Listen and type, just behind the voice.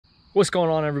What's going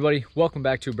on, everybody? Welcome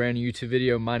back to a brand new YouTube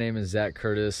video. My name is Zach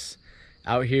Curtis,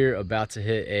 out here about to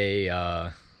hit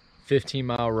a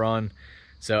 15-mile run.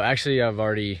 So actually I've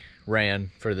already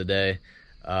ran for the day.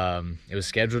 It was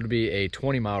scheduled to be a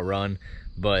 20-mile run,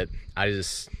 but I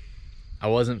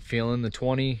wasn't feeling the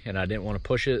 20 and I didn't want to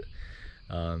push it.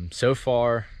 So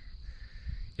far,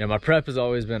 you know, my prep has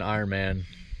always been Ironman,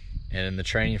 and the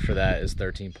training for that is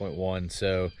 13.1.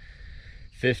 So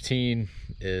 15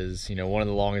 is, you know, one of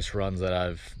the longest runs that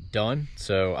I've done.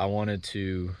 So I wanted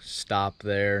to stop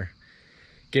there,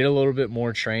 get a little bit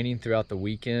more training throughout the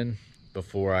weekend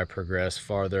before I progress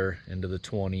farther into the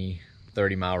 20-30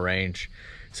 mile range.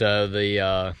 So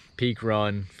the peak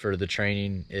run for the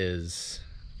training is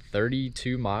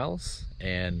 32 miles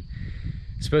and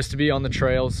it's supposed to be on the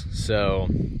trails. So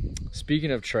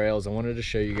speaking of trails, I wanted to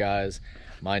show you guys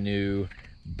my new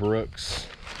Brooks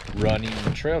running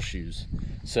trail shoes.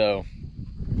 So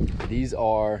these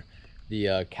are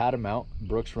the Catamount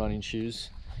Brooks running shoes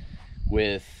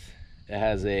it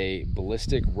has a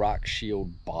ballistic rock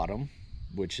shield bottom,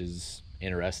 which is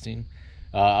interesting.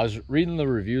 I was reading the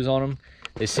reviews on them.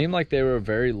 They seem like they were a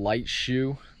very light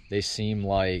shoe. They seem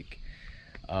like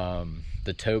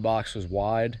the toe box was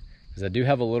wide, because I do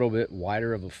have a little bit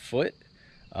wider of a foot.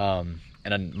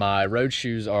 And my road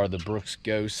shoes are the Brooks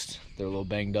Ghost. They're a little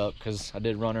banged up because I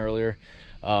did run earlier.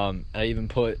 I even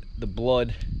put the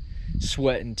blood,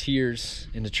 sweat, and tears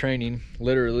into training,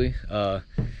 literally.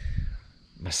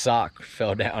 My sock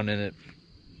fell down and it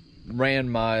ran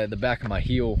the back of my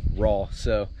heel raw,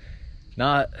 so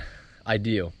not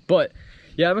ideal. But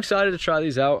yeah, I'm excited to try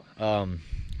these out.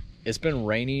 It's been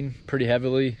raining pretty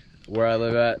heavily where I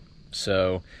live at,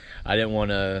 so I didn't want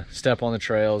to step on the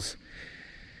trails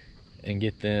and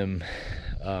get them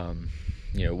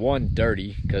you know, one,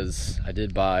 dirty, because I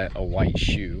did buy a white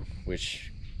shoe,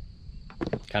 which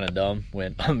kind of dumb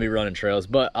when I'm gonna be running trails,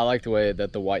 but I like the way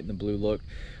that the white and the blue look.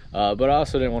 But I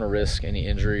also didn't want to risk any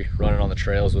injury running on the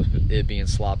trails with it being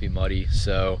sloppy, muddy.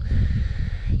 So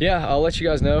yeah, I'll let you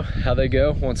guys know how they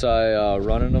go once I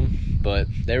run in them. But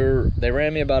they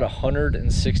ran me about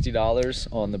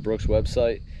 $160 on the Brooks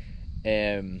website,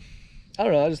 and I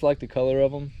don't know, I just like the color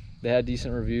of them. They had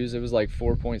decent reviews. It was like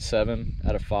 4.7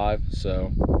 out of 5.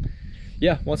 So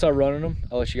yeah, once I run in them,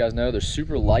 I'll let you guys know. They're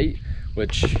super light,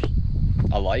 which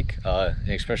I like, and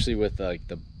especially with like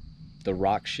the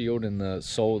rock shield in the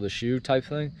sole of the shoe type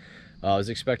thing. I was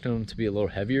expecting them to be a little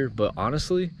heavier, but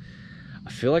honestly,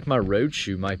 I feel like my road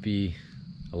shoe might be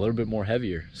a little bit more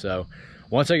heavier. So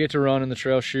once I get to run in the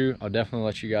trail shoe, I'll definitely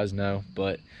let you guys know.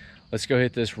 But let's go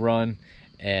hit this run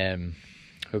and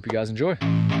hope you guys enjoy.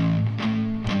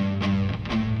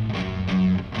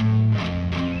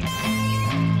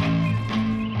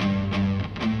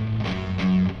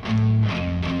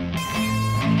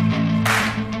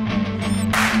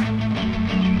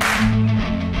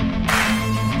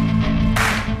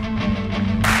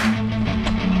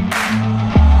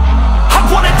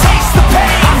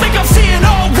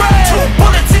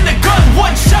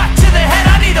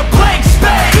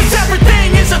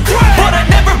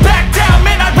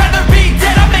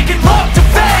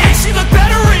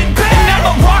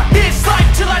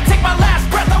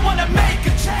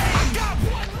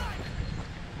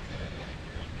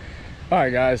 All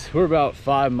right, guys, we're about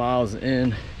 5 miles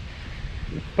in.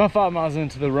 About 5 miles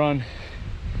into the run.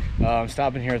 I'm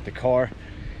stopping here at the car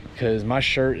because my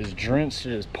shirt is drenched.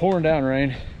 It is pouring down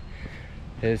rain.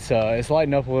 It's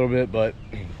lighting up a little bit, but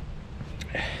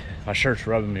my shirt's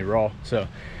rubbing me raw. So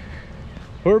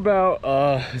we're about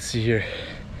let's see here.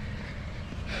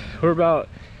 We're about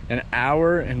an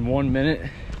hour and 1 minute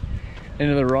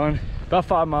into the run. About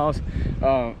 5 miles.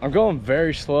 I'm going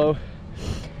very slow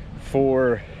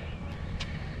for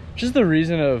just the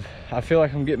reason of I feel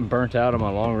like I'm getting burnt out on my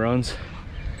long runs,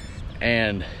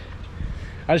 and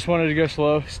I just wanted to go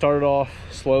slow, start off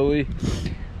slowly,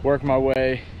 work my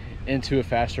way into a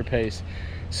faster pace.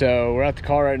 So we're at the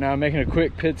car right now, making a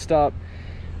quick pit stop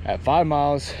at 5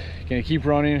 miles. Gonna keep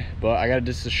running, but I gotta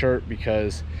ditch the shirt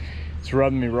because it's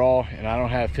rubbing me raw and I don't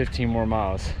have 15 more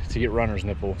miles to get runner's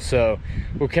nipple. So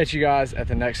we'll catch you guys at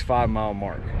the next 5 mile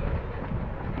mark.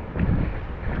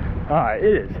 All right,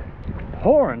 it is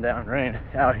pouring down rain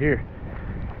out here,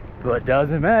 but it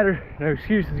doesn't matter. No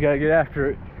excuses, gotta get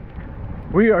after it.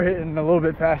 We are hitting a little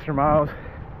bit faster miles.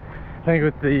 I think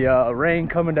with the rain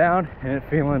coming down and it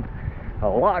feeling a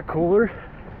lot cooler,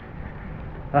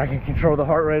 I can control the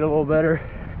heart rate a little better.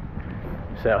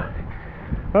 So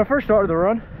when I first started the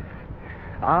run,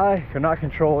 I could not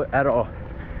control it at all.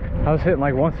 I was hitting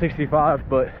like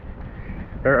 165, or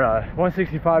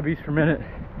 165 beats per minute.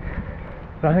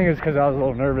 But I think it's because I was a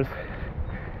little nervous.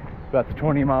 about the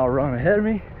 20-mile run ahead of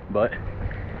me, but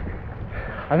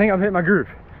I think I've hit my groove.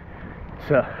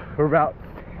 So we're about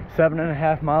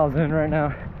 7.5 miles in right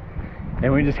now,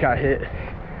 and we just got hit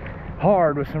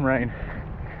hard with some rain,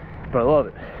 but I love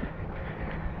it.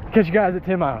 Catch you guys at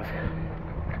 10 miles.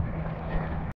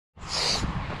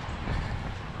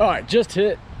 All right, just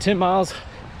hit 10 miles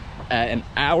at 1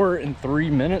 hour and 3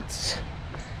 minutes.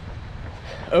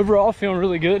 Overall, feeling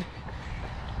really good.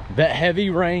 That heavy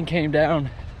rain came down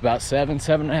about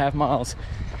 7.5 miles,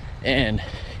 and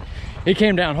it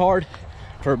came down hard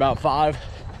for about 5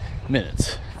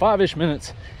 minutes, 5-ish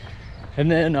minutes.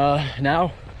 And then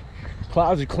now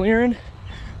clouds are clearing.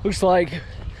 Looks like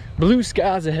blue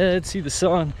skies ahead, see the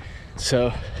sun.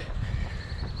 So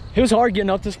it was hard getting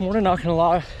up this morning, not gonna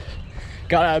lie.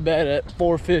 Got out of bed at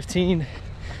 4:15,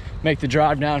 make the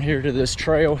drive down here to this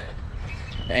trail,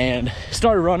 and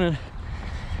started running.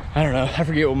 I don't know, I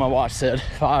forget what my watch said,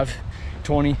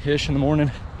 5:20-ish in the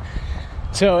morning.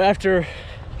 So after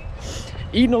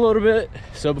eating a little bit,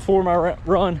 so before my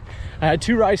run, I had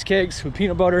 2 rice cakes with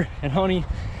peanut butter and honey,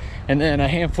 and then a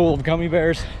handful of gummy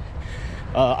bears.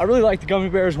 I really like the gummy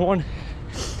bears. One,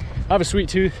 I have a sweet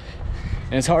tooth,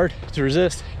 and it's hard to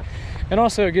resist. And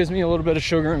also it gives me a little bit of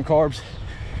sugar and carbs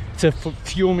to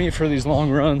fuel me for these long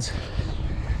runs.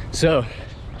 So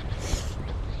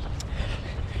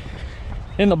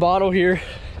in the bottle here,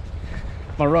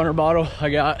 my runner bottle, I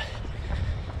got,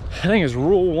 I think it's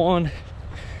Rule 1,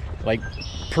 like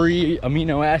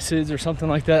pre-amino acids or something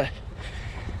like that.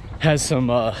 Has some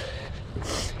what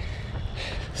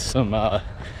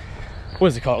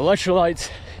is it called, electrolytes,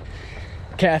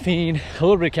 caffeine, a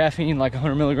little bit of caffeine, like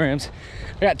 100 milligrams.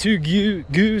 I got 2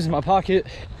 goos in my pocket,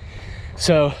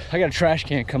 so I got a trash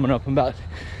can coming up. I'm about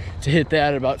to hit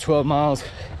that at about 12 miles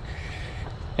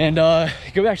and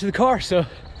go back to the car. So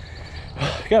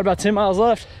got about 10 miles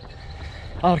left.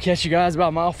 I'll catch you guys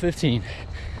about mile 15.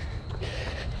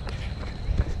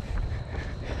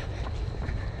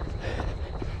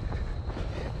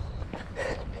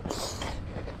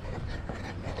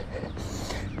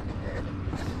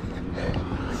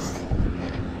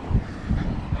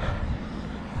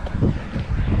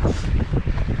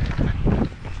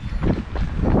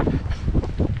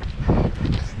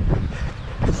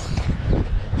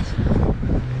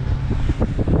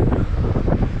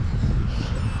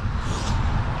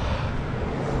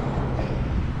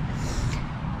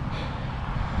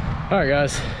 All right,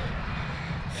 guys,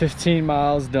 15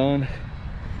 miles done.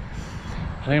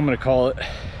 I think I'm gonna call it.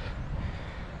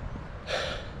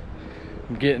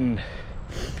 I'm getting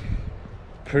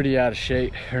pretty out of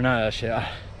shape, or not out of shape.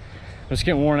 I'm just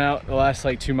getting worn out. The last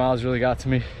like 2 miles really got to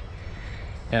me,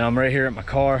 and I'm right here at my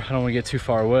car. I don't want to get too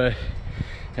far away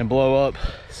and blow up.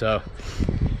 So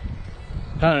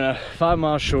I don't know, 5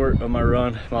 miles short of my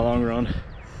run, my long run.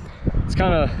 It's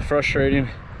kind of frustrating,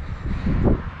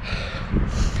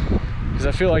 because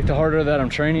I feel like the harder that I'm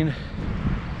training,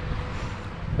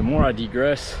 the more I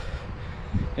degress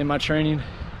in my training.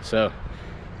 So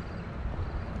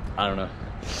I don't know,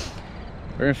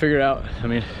 we're gonna figure it out. I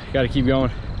mean, gotta keep going.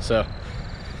 So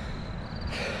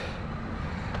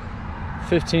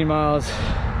 15 miles,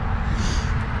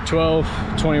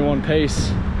 12:21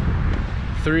 pace,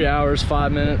 3 hours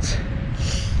 5 minutes.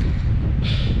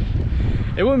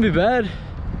 It wouldn't be bad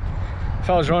if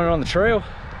I was running on the trail,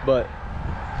 but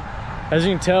as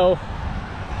you can tell,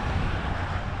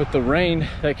 with the rain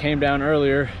that came down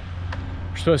earlier,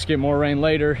 we're supposed to get more rain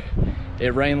later.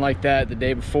 It rained like that the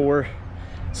day before,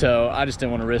 so I just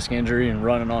didn't want to risk injury and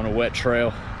running on a wet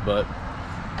trail. But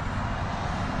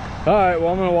all right, well,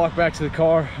 I'm gonna walk back to the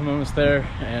car. I'm almost there,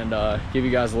 and give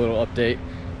you guys a little update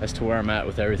as to where I'm at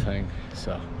with everything.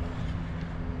 So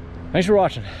thanks for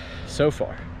watching so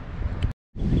far.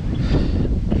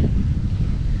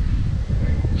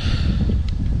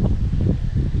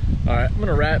 All right, I'm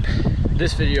gonna wrap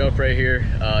this video up right here.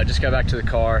 Just got back to the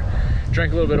car,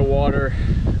 drank a little bit of water,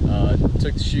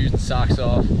 took the shoes and socks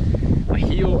off. My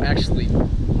heel actually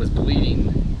was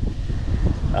bleeding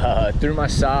through my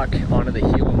sock onto the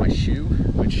heel of my shoe,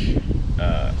 which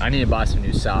I need to buy some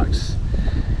new socks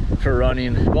for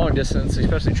running long distance,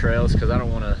 especially trails, because I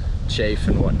don't want to chafe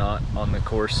and whatnot on the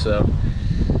course. So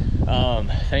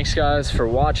thanks guys for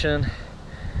watching.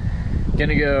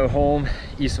 Gonna go home,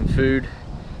 eat some food,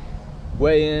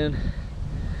 weigh in.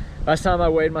 Last time I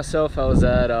weighed myself, I was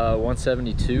at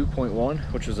 172.1,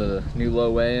 which was a new low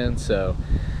weigh-in. So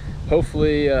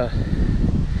hopefully, you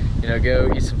know,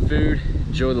 go eat some food,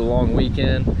 enjoy the long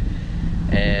weekend,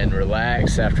 and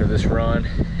relax after this run,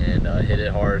 and hit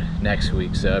it hard next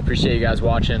week. So I appreciate you guys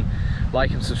watching.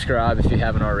 Like and subscribe if you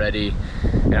haven't already,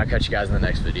 and I'll catch you guys in the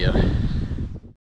next video.